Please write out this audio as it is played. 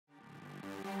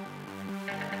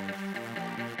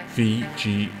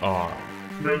VGR.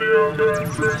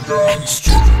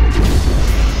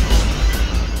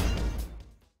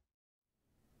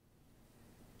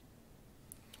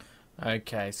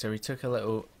 Okay, so we took a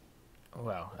little,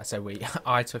 well, I say we,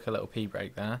 I took a little pee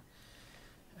break there,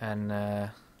 and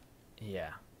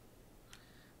yeah,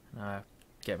 now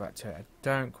get back to it. I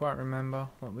don't quite remember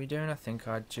what we're doing. I think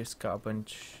I just got a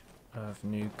bunch of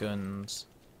new guns,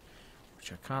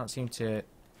 which I can't seem to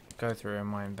go through in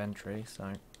my inventory,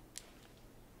 so,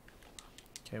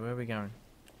 okay, where are we going?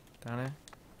 Down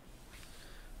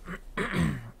here?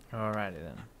 Alrighty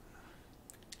then,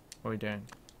 what are we doing?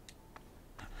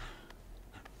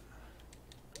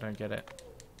 Don't get it.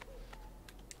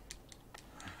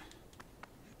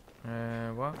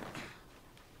 What?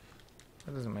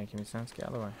 That doesn't make any sense. Get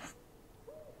out of the way.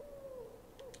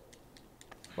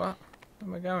 What? Where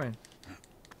am I going?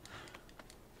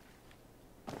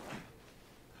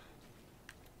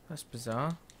 That's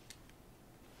bizarre.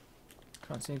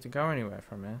 Can't seem to go anywhere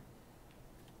from here.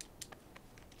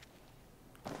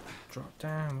 Drop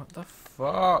down. What the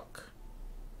fuck?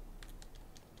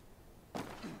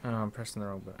 Oh, I'm pressing the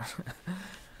wrong button.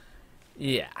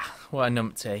 Yeah, what a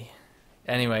numpty.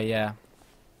 Anyway, yeah.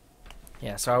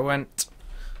 Yeah, so I went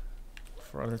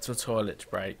for a little toilet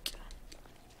break.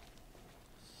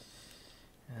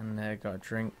 And got a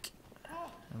drink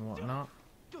and whatnot.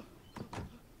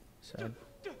 So I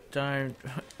don't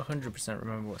 100%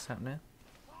 remember what's happening.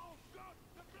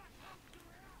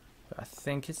 But I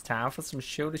think it's time for some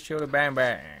shoulder shoulder bang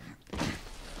bang.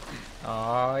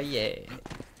 Oh yeah.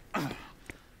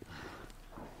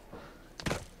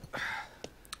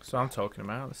 That's what I'm talking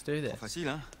about. Let's do this.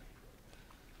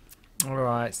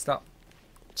 Alright, stop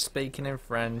speaking in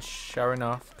French, showing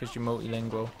off because you're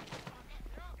multilingual.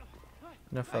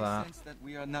 Enough of that. That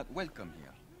we are not welcome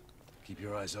here. Keep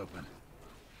your eyes open.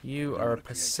 You are a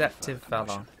perceptive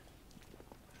fella.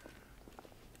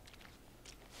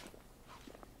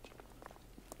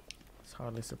 It's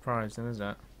hardly surprising, is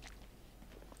it?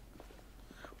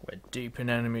 We're deep in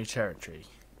enemy territory.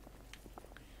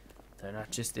 They're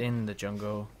not just in the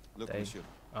jungle. Look, they monsieur.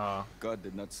 are God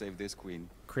did not save this queen.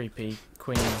 creepy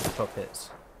queen puppets.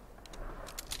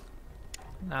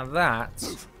 Now that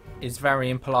is very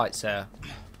impolite, sir.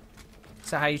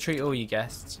 Is that how you treat all your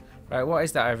guests? Right, what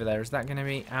is that over there? Is that going to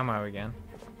be ammo again?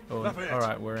 Oh,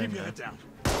 alright, we're in. Keep your head down.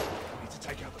 Need to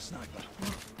take out the sniper.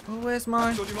 Oh, where's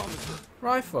my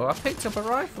rifle? I picked up a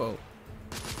rifle.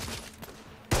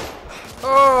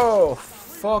 Oh,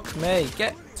 fuck me.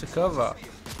 Get to cover.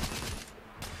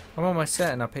 I'm on my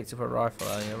set and I picked up a rifle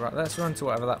earlier. Right, let's run to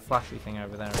whatever that flashy thing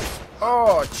over there is.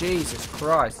 Oh, Jesus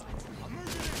Christ.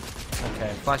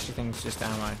 Okay, flashy thing's just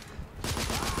ammo.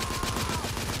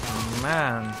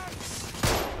 Man.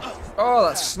 Oh,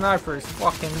 that sniper is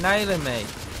fucking nailing me.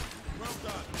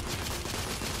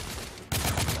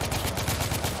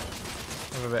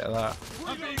 Have a bit of that.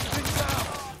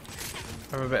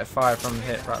 Have a bit of fire from the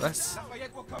hip. Right, let's...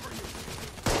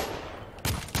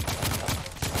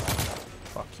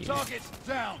 Fuck you. Target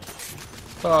down.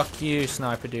 Fuck you,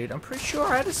 sniper dude. I'm pretty sure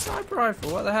I had a sniper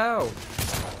rifle. What the hell?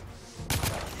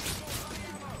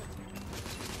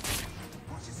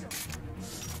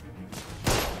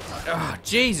 Oh,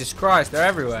 Jesus Christ, they're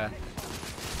everywhere.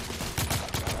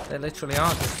 They literally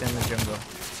aren't just in the jungle.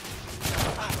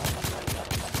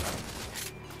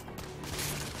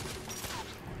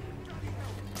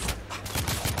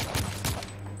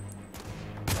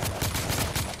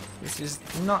 This is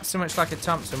not so much like a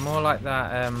Thompson, more like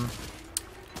that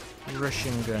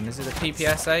Russian gun. Is it a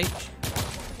PPSH?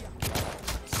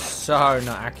 So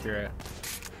not accurate.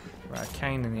 Right, a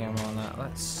cane in the ammo on that.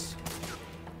 Let's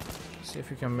see if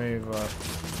we can move up.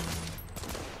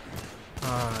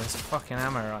 Oh, there's fucking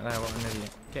ammo right there. What an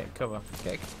idiot. Get cover.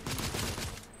 Get.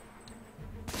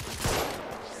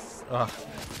 Oh,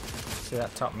 see,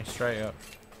 that topped me straight up.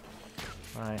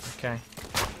 Right, okay.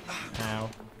 Ow.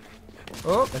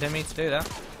 Oh, I didn't mean to do that.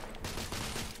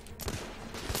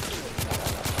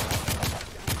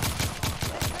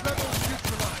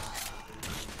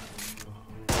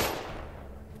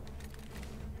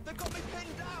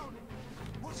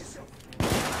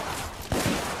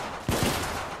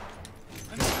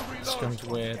 This gun's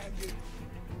weird.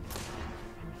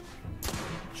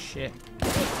 Shit.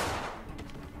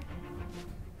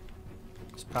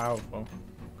 It's powerful.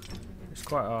 It's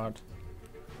quite hard.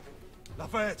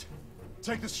 Lafayette,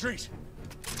 take the street.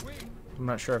 I'm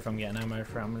not sure if I'm getting ammo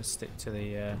for it. I'm going to stick to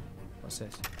the, what's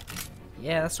this?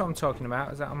 Yeah, that's what I'm talking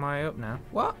about. Is that on my up now?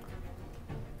 What?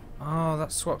 Oh,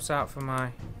 that swaps out for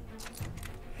my...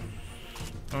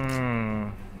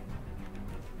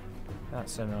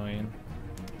 That's annoying.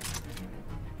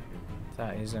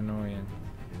 That is annoying.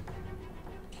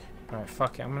 Right,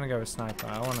 fuck it. I'm gonna go with sniper.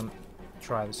 I want to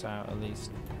try this out at least.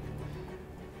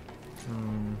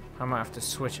 I might have to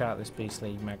switch out this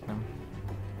beastly magnum.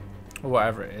 Or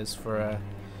whatever it is for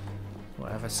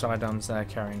whatever sidearms they're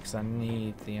carrying, because I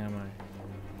need the ammo.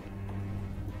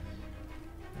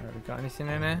 Alright, we got anything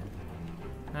in here?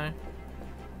 No?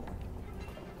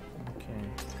 Okay.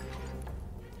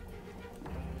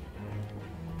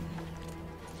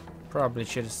 Probably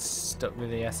should have stuck with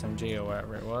the SMG or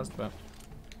whatever it was, but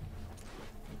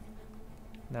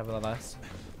nevertheless.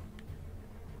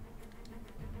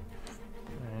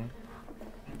 Alright.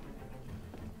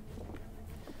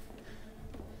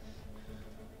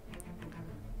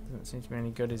 Doesn't seem to be any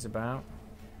goodies about.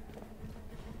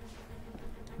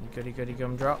 Any goody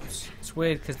gumdrops. It's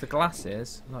weird because the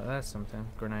glasses, look, there's something.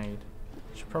 Grenade.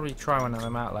 Should probably try one of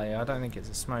them out later. I don't think it's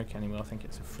a smoke anymore, I think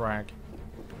it's a frag.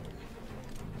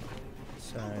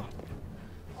 So,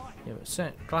 yeah, but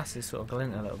certain glasses sort of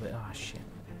glint a little bit. Oh shit.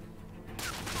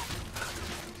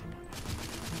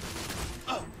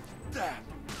 Oh, damn!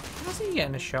 How's he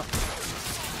getting a shot?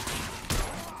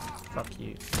 Fuck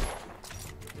you.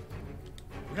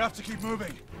 We have to keep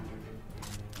moving.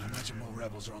 I imagine more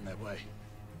rebels are on their way.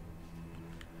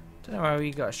 Don't know how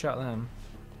he got a shot then.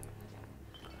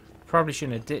 Probably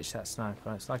shouldn't have ditched that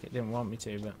sniper. It's like it didn't want me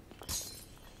to, but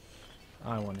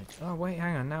I wanted to. Oh wait,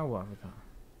 hang on. Now what have we got?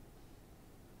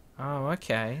 Oh,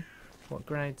 okay. What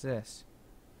grenade's this?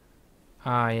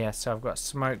 Ah, yeah. So I've got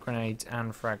smoke grenades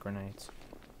and frag grenades.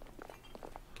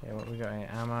 Okay, what we got here?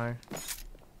 Ammo.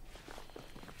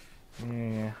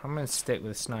 Yeah, I'm gonna stick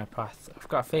with the sniper. I've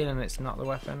got a feeling it's not the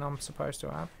weapon I'm supposed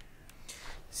to have.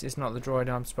 This is not the droid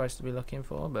I'm supposed to be looking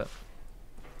for, but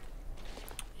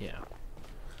yeah.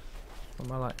 What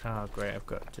am I like? Oh, great!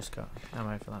 Just got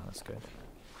ammo for that. That's good.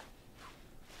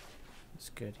 That's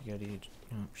good. You go to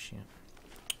oh shit.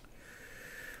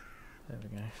 There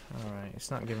we go. All right, it's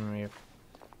not giving me a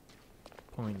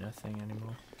pointer thing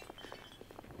anymore.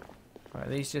 Right,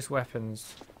 these just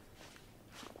weapons.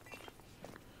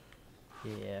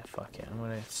 Yeah, fuck it. I'm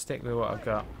gonna stick with what I've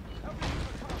got.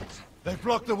 They've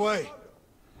blocked the way.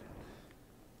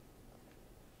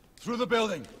 Through the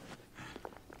building.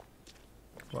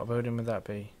 What building would that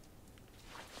be?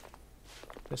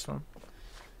 This one?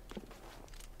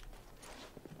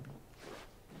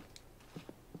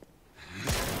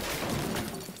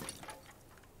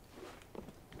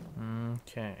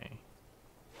 Okay.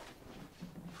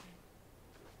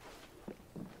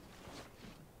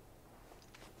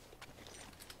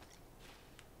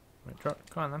 Wait, drop.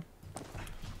 Come on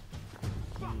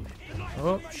then.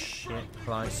 Oh shit!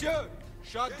 Close. Monsieur!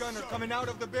 Shotgunner coming out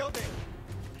of the building!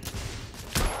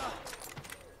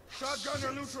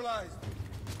 Shotgunner neutralized!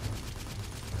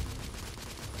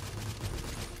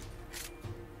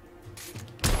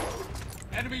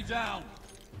 Enemy down.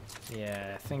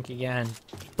 Yeah, think again,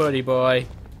 buddy boy.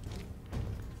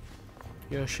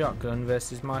 Your shotgun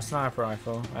versus my sniper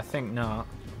rifle? I think not.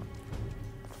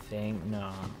 Think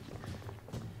not.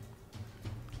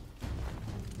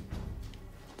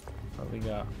 What we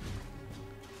got?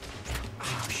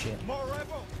 Oh shit! More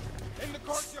rebel! In the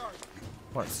courtyard!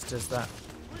 What does that?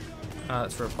 Oh,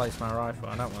 that's to replace my rifle.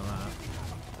 I don't want that.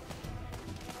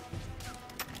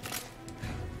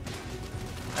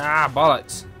 Ah,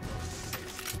 bollocks!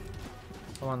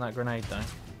 I want that grenade though.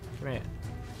 Come here.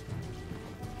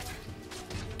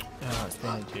 Oh, it's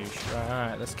being a douche. Right,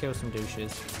 alright, let's kill some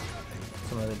douches.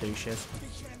 Some other douches.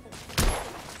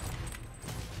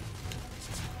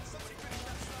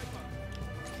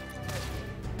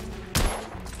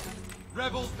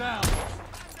 Rebels down.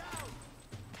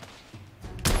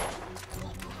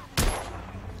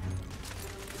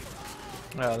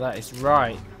 Oh, that is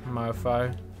right,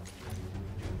 mofo.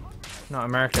 Not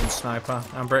American sniper,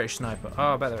 I'm British sniper.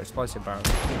 Oh, I bet they're explosive barrels.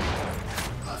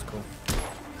 That's cool.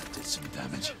 That did some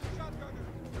damage.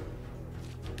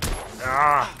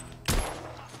 Ah!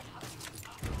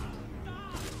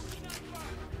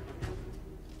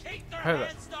 Oh,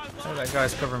 that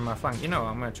guy's covering my flank. You know what?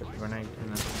 I'm gonna chuck a grenade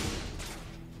in there.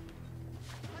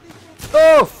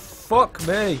 Oh, fuck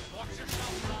me!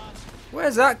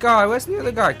 Where's that guy? Where's the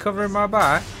other guy covering my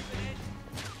back?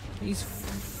 He's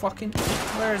fucking...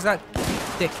 Where is that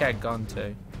dickhead gone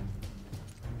to?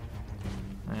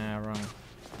 Yeah, right.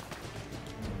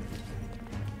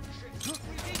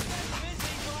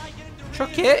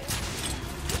 Chuck it!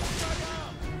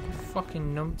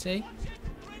 Fucking numpty.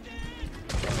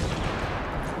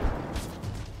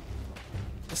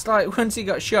 It's like once he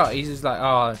got shot, he's just like,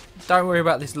 oh, don't worry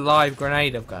about this live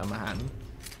grenade I've got in my hand.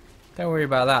 Don't worry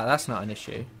about that, that's not an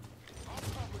issue.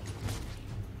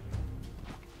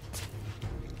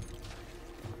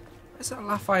 Where's that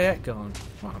Lafayette gone?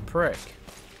 What a prick.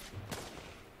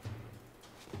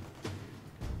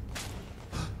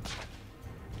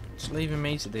 Just leaving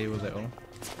me to deal with it all.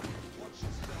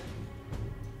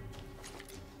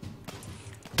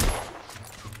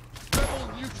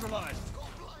 Rebel neutralized.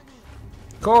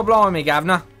 Core blimey,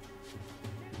 Governor.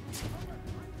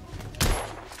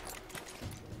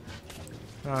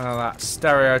 Oh, that's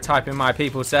stereotyping my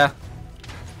people, sir.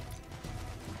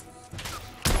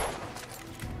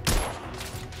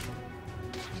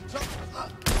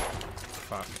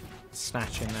 Fuck.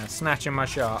 Snatching there. Snatching my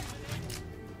shot.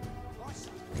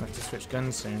 I'll have to switch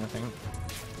guns soon, I think.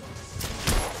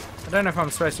 I don't know if I'm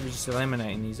supposed to be just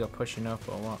eliminating these or pushing up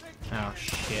or what. Oh,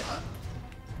 shit.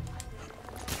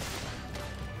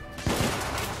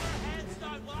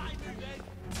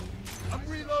 I'm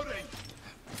reloading.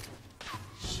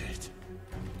 Shit.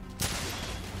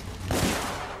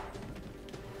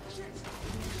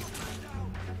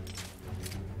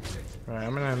 Right,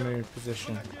 I'm gonna move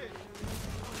position.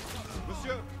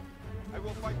 Monsieur, I will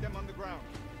fight them on the ground.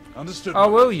 Understood.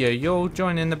 Oh, will you? You'll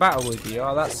join in the battle with you?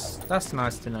 Oh, that's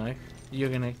nice to know. You're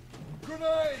gonna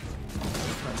Grenade!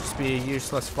 not just be a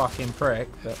useless fucking prick,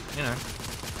 but, you know.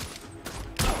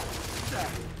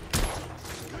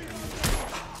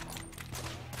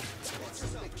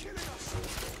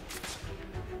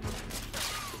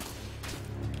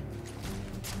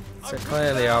 So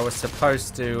clearly I was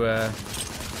supposed to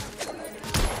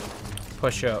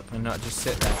push up and not just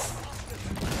sit there.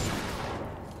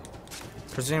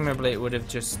 Presumably it would have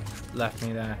just left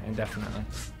me there indefinitely.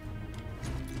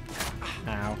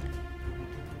 Ow.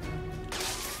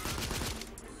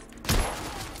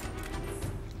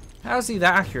 How's he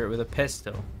that accurate with a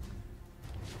pistol?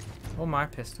 All my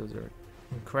pistols are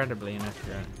incredibly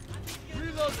inaccurate.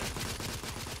 Reloading!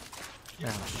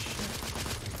 Oh shit.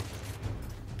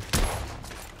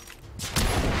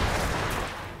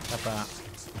 How about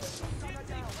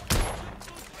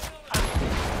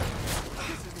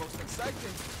This is most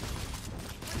exciting.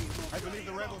 I believe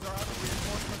the rebels are out of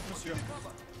reinforcements, monsieur.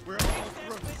 We're almost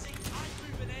through.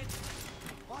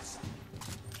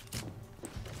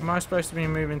 Am I supposed to be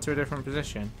moving to a different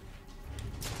position?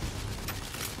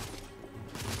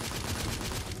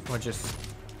 Or just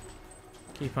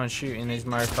keep on shooting these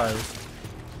mofos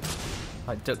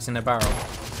like ducks in a barrel?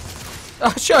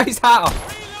 Oh, shot his hat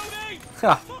off!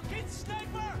 Ha.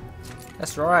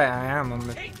 That's right, I am.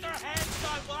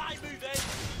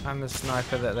 I'm the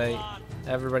sniper that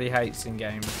everybody hates in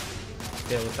games.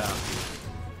 Deal with that.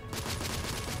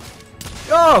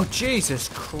 Oh, Jesus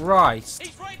Christ!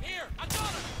 He's right here. I got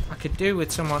him. I could do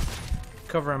with someone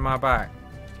covering my back.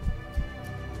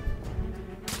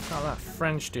 Oh, that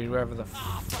French dude, wherever the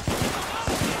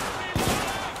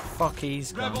fuck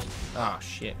he's gone. Oh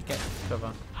shit, get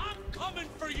cover. I'm coming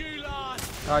for you, lad.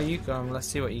 Oh, you come, let's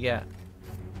see what you get.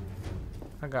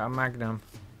 I got a Magnum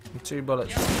and 2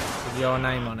 bullets with your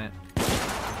name on it.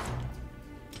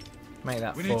 Make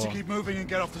that We 4. need to keep moving and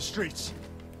get off the streets.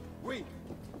 We.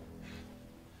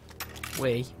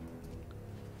 We.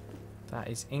 That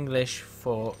is English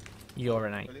for A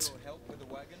urinate. little help with the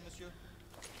wagon, monsieur?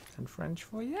 And French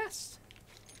for yes.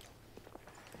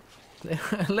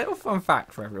 A little fun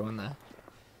fact for everyone there.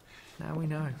 Now we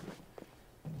know.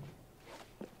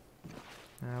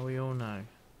 Now we all know.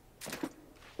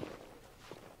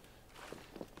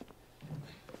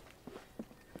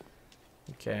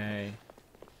 Okay.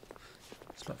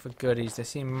 Let's look for goodies. They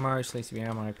seem mostly to be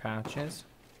ammo pouches.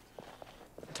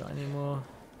 Got any more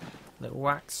little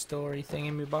wax story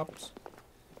thingy bobs?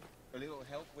 A little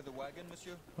help with the wagon,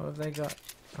 monsieur? What have they got?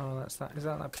 Oh, that's that. Is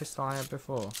that pistol I had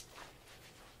before?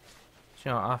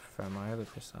 You know what, I prefer my other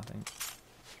pistol, I think.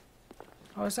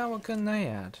 Oh, is that what gun they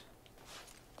had?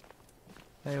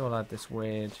 They all had this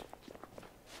weird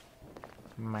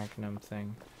Magnum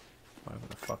thing. Whatever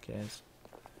the fuck it is.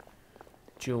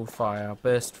 Dual fire,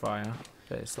 burst fire.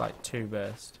 But it's like 2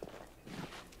 burst.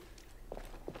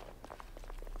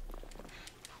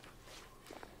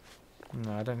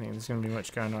 No, I don't think there's going to be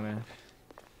much going on here.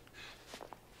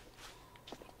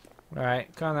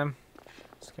 Right, come on then.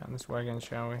 Let's get on this wagon,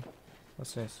 shall we?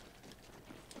 What's this?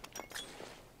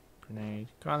 Grenade.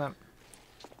 Come on then.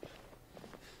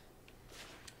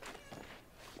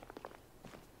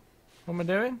 What am I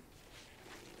doing?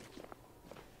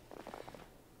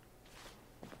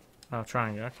 Oh,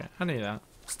 triangle. Okay, I knew that.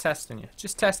 Just testing you.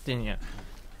 Just testing you.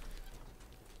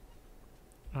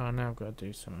 Oh, now I've got to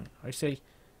do something. I see.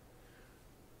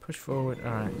 Push forward.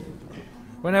 Alright.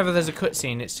 Whenever there's a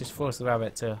cutscene, it's just force the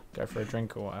rabbit to go for a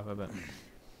drink or whatever, but...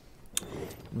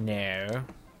 No.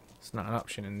 It's not an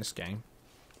option in this game.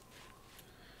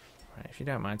 Right, if you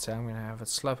don't mind, sir, I'm going to have a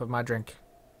slurp of my drink.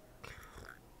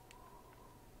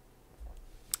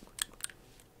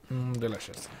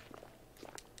 Delicious.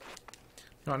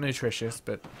 Not nutritious,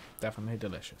 but definitely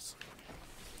delicious.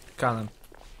 Come on.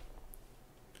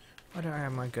 Why don't I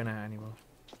have my gun out anymore?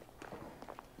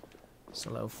 It's a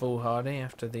little foolhardy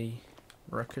after the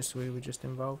ruckus we were just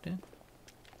involved in.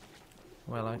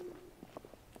 Well,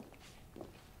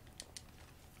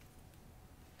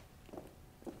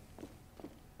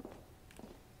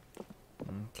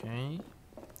 okay.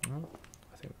 Oh,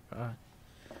 I think we've got a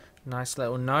nice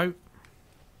little note.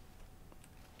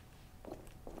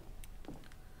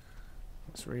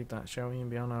 Let's read that, shall we, and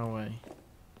be on our way.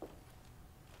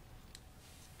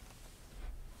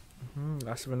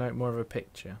 Less of a note, more of a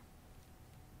picture.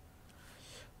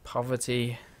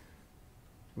 Poverty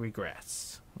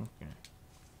regrets. Okay.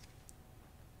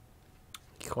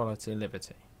 Equality,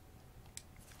 liberty.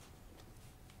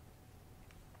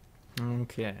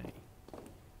 Okay.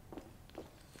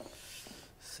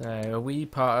 So, are we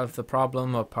part of the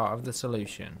problem or part of the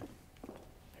solution?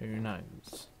 Who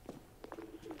knows?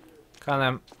 Come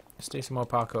on, let's do some more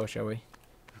parkour, shall we?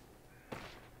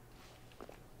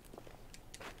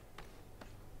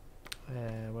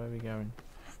 Where are we going?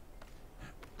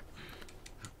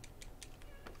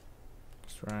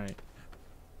 That's right.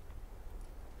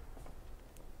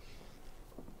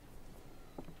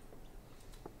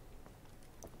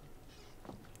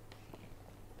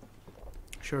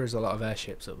 Sure, there's a lot of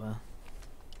airships up there.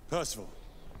 Percival.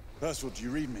 Percival, do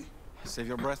you read me? Save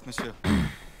your breath, monsieur.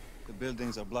 The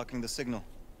buildings are blocking the signal.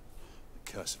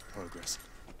 The curse of progress.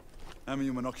 Hand me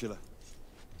your monocular.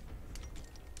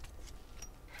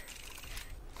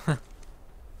 I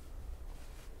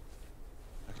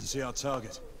can see our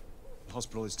target. The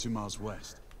hospital is 2 miles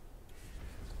west.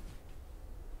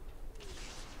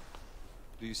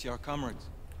 Do you see our comrades?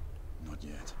 Not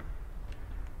yet.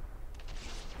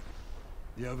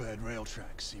 The overhead rail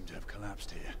tracks seem to have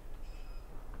collapsed here.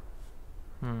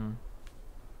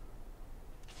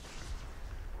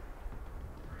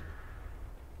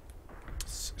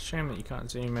 It's a shame that you can't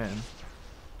zoom in.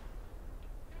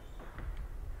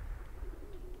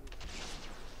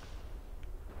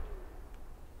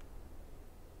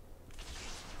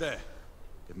 There.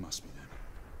 It must be them.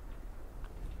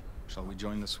 Shall we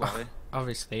join the soiree?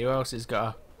 Obviously, who else has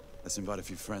got Let's invite a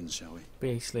few friends, shall we? a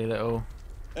beastly little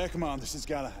Air Command, this is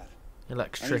Galahad. I need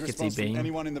electricity response from beam?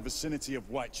 anyone in the vicinity of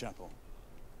Whitechapel.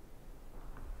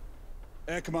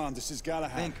 Air Command, this is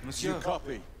Galahad. Think, Do monsieur. you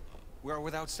copy? We are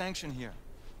without sanction here.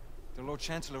 The Lord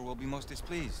Chancellor will be most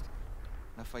displeased.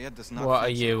 Lafayette does not. What are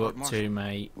fix the you court up martial. to,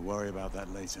 mate? We'll worry about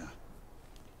that later.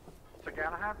 Sir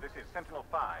Galahad, this is Sentinel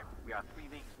 5. We are 3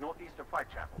 leagues northeast of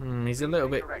Whitechapel. He's a little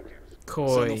bit Directives.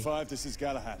 Sentinel coy. 5, this is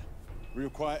Galahad. We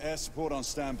require air support on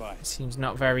standby. Seems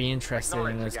not very interested in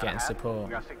Acknowledged, us Sir getting Galahad. support.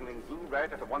 We are signaling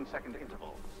blue-red at a 1-second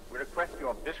interval. We request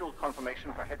your visual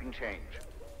confirmation for heading change.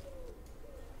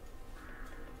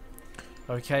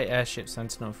 Okay, airship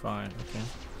Sentinel 5. Okay.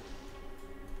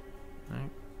 Right.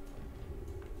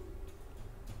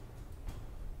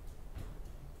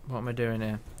 What am I doing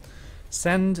here?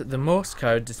 Send the Morse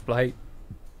code display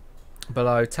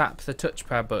below. Tap the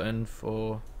touchpad button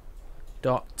for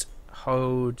dot.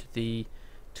 Hold the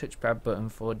touchpad button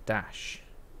for dash.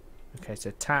 Okay,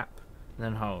 so tap and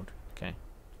then hold. Okay.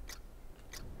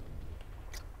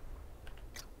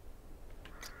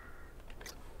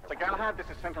 Sir Galahad, this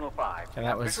is Sentinel 5. Okay,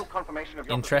 that was visual confirmation of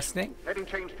your interesting. position. Heading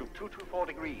change to 224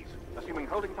 degrees. Assuming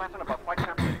holding pattern above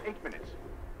Whitechapel in 8 minutes.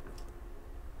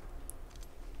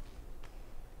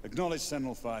 Acknowledge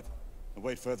Sentinel 5.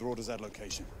 Await further orders at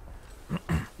location.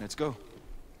 Let's go.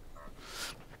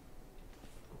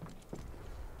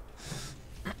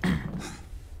 The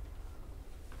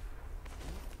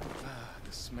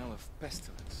smell of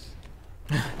pestilence.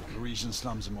 Parisian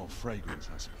slums are more fragrant,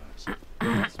 I suppose.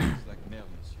 It smells like merde,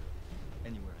 monsieur.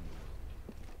 Anywhere in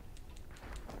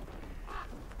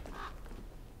the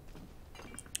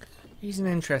world. He's an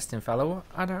interesting fellow.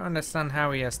 I don't understand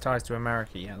how he has ties to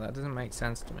America yet. That doesn't make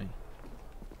sense to me.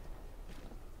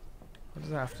 What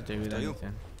does that have to do with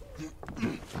anything?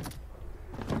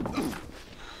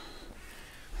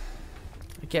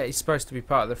 I get he's supposed to be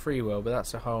part of the free world, but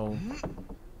that's a whole...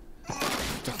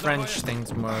 The French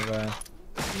thing's more of a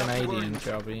Canadian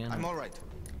job, isn't I'm it? all right.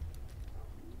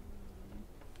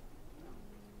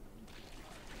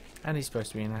 And he's supposed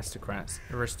to be an aristocrat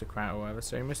or whatever,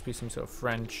 so he must be some sort of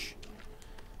French,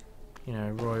 you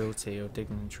know, royalty or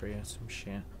dignitary or some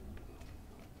shit.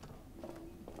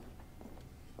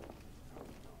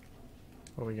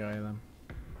 What we got here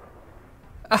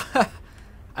then?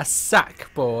 A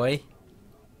sack boy.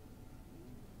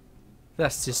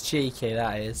 That's just cheeky,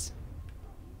 that is.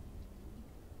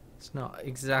 It's not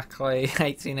exactly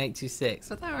 1886.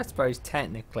 Although I suppose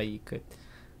technically you could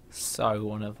sew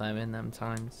one of them in them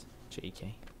times.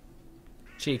 Cheeky.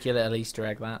 Cheeky little Easter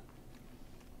egg, that.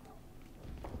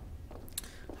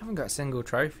 I haven't got a single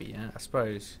trophy yet. I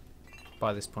suppose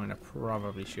by this point I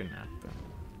probably shouldn't have. But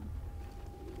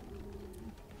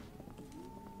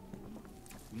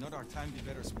Not our time be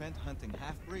better spent hunting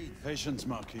half-breeds. Patience,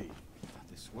 Marquis.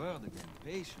 This world again.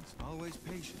 Patience. Always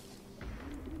patience.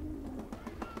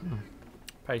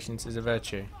 patience is a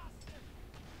virtue.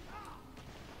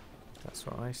 That's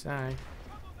what I say.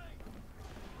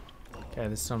 Okay,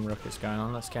 there's some ruckus going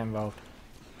on. Let's get involved.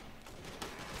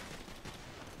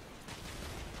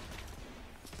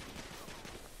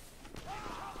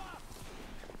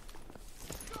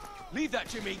 Leave that,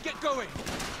 Jimmy. Get going.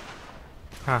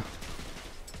 Huh.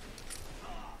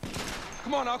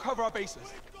 Come on, I'll cover our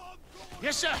bases.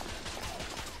 Yes, sir.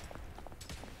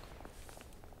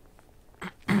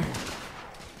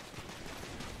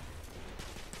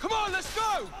 Come on, let's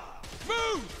go.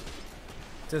 Move.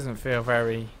 Doesn't feel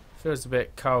very... Feels a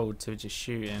bit cold to just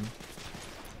shoot him.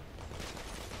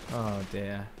 Oh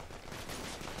dear.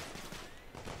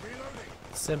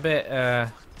 It's a bit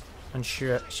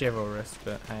unchivalrous,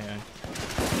 but hey.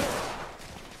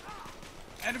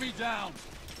 Enemy down.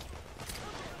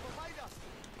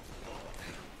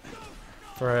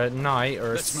 For a knight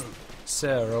or a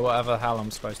sir or whatever the hell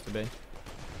I'm supposed to be.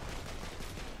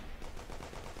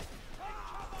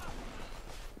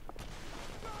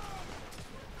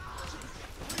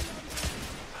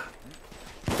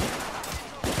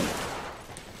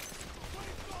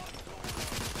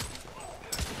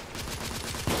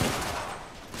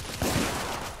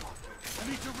 I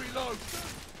need to reload.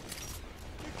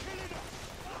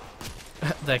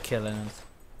 They're killing us.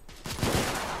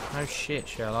 Oh shit,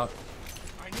 Sherlock.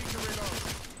 I need to reload.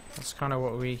 That's kind of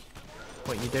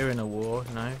what you do in a war,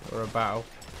 no, or a battle.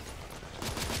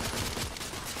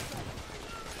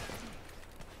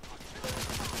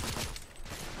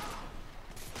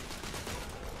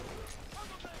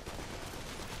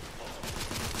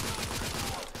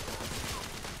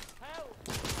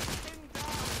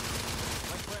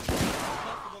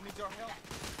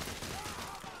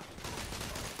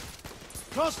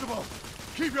 Constable,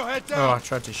 keep your head Oh, down. I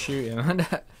tried to shoot him.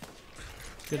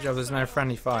 Good job there's no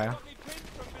friendly fire.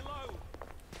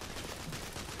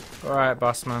 Alright,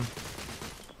 boss man.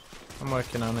 I'm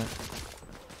working on it.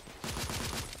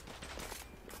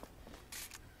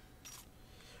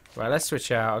 Right, let's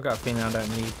switch out. I've got a feeling I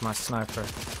don't need my sniper.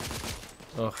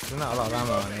 Ugh, there's not a lot of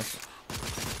ammo on this.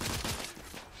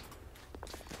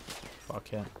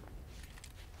 Fuck it.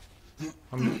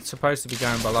 I'm supposed to be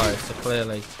going below, so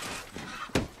clearly...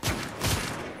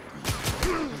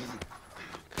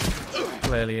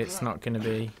 Clearly it's not going to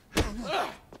be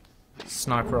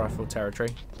sniper rifle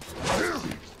territory.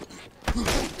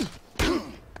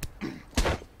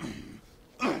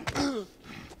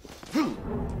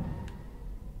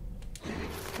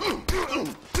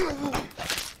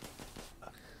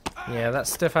 Yeah, that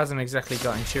stuff hasn't exactly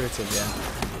got intuitive yet.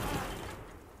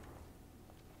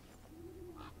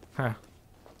 Huh.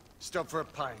 Stop for a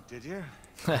pint, did you?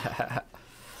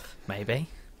 Maybe.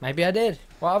 Maybe I did.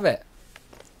 What of it?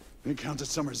 We encountered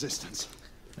some resistance.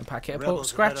 A packet of pork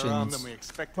Rebels are better armed scratchings. than we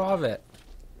expected. What of it?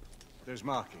 There's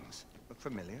markings. Look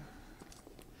familiar.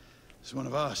 It's one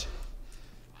of ours.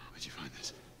 Where'd you find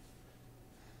this?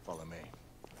 Follow me.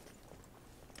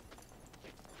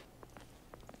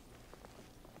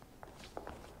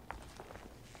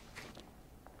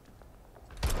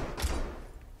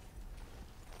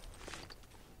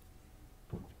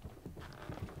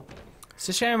 It's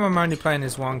a shame I'm only playing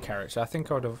as one character. I think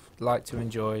I would have liked to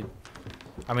enjoy...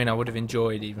 I mean, I would have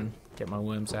enjoyed even, get my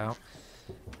worms out,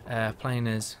 playing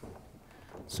as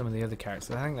some of the other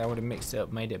characters. I think that would have mixed it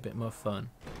up, made it a bit more fun.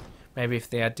 Maybe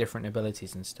if they had different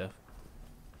abilities and stuff.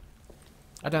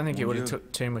 I don't think it would have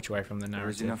took too much away from the There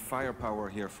is narrative. enough firepower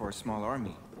here for a small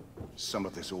army. Some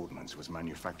of this ordnance was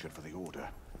manufactured for the Order.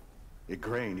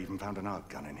 Igraine even found an art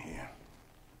gun in here.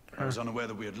 I was unaware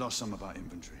that we had lost some of our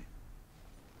inventory.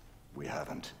 We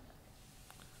haven't.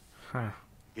 Huh.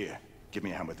 Here, give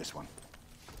me a hand with this one.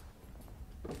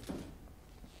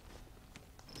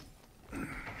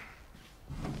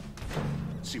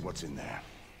 See what's in there.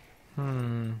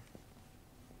 I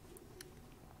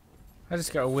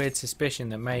just got a weird suspicion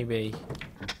that maybe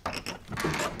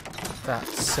that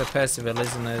Sir Percival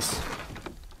isn't as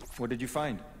What did you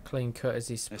find? clean cut as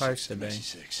he's supposed to be.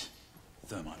 SX-76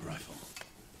 thermite rifle.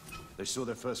 They saw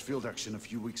their first field action a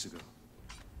few weeks ago.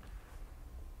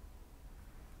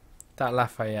 That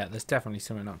Lafayette, there's definitely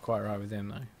something not quite right with him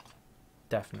though.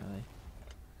 Definitely.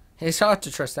 It's hard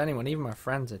to trust anyone, even my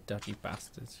friends are dodgy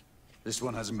bastards. This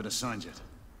one hasn't been assigned yet.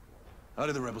 How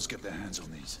did the rebels get their hands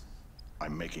on these?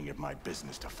 I'm making it my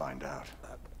business to find out.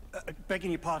 Begging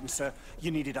your pardon, sir.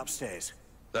 You need it upstairs.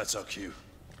 That's our cue.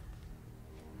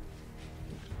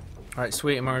 Alright,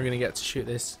 sweet, am I going to get to shoot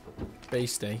this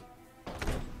beastie?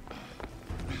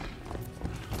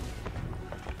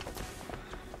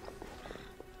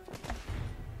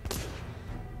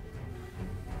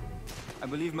 I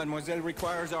believe Mademoiselle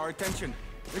requires our attention.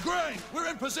 Igraine, we're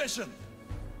in position!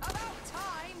 About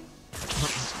time.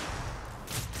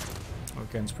 Oh,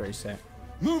 gun's pretty sick.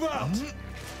 Move out!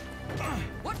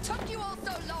 What took you all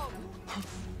so long?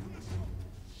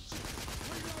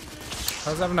 I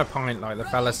was having a pint like the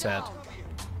fella said.